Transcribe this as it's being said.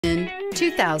In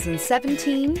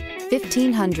 2017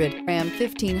 1500, Ram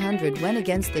 1500 went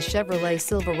against the Chevrolet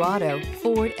Silverado,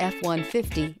 Ford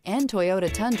F-150, and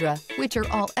Toyota Tundra, which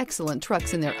are all excellent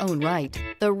trucks in their own right.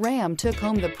 The Ram took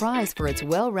home the prize for its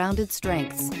well-rounded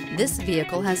strengths. This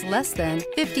vehicle has less than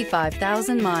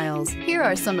 55,000 miles. Here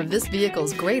are some of this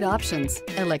vehicle's great options: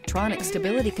 electronic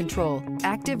stability control,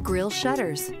 active grille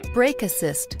shutters, brake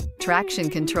assist, traction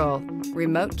control,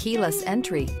 remote keyless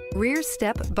entry, rear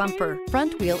step bumper,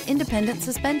 front wheel independent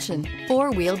suspension,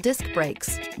 four-wheel disc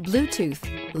brakes,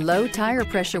 Bluetooth, low tire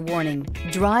pressure warning.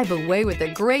 Drive away with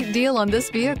a great deal on this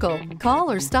vehicle.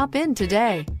 Call or stop in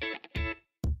today.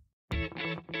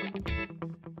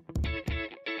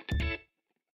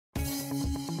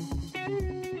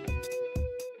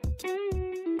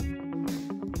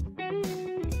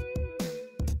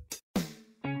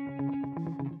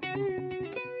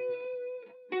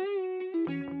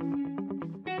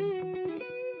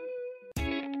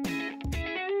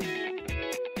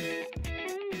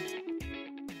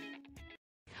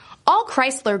 All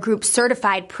Chrysler Group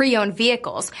certified pre-owned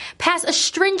vehicles pass a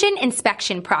stringent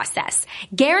inspection process,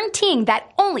 guaranteeing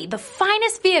that only the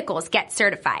finest vehicles get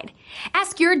certified.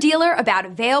 Ask your dealer about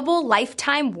available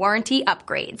lifetime warranty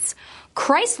upgrades.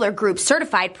 Chrysler Group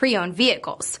certified pre-owned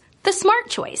vehicles, the smart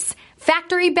choice,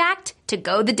 factory-backed to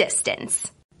go the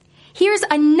distance. Here's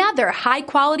another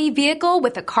high-quality vehicle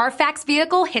with a Carfax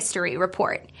Vehicle History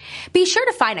Report. Be sure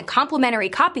to find a complimentary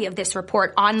copy of this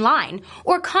report online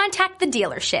or contact the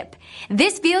dealership.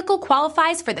 This vehicle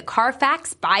qualifies for the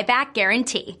Carfax Buyback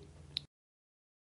Guarantee.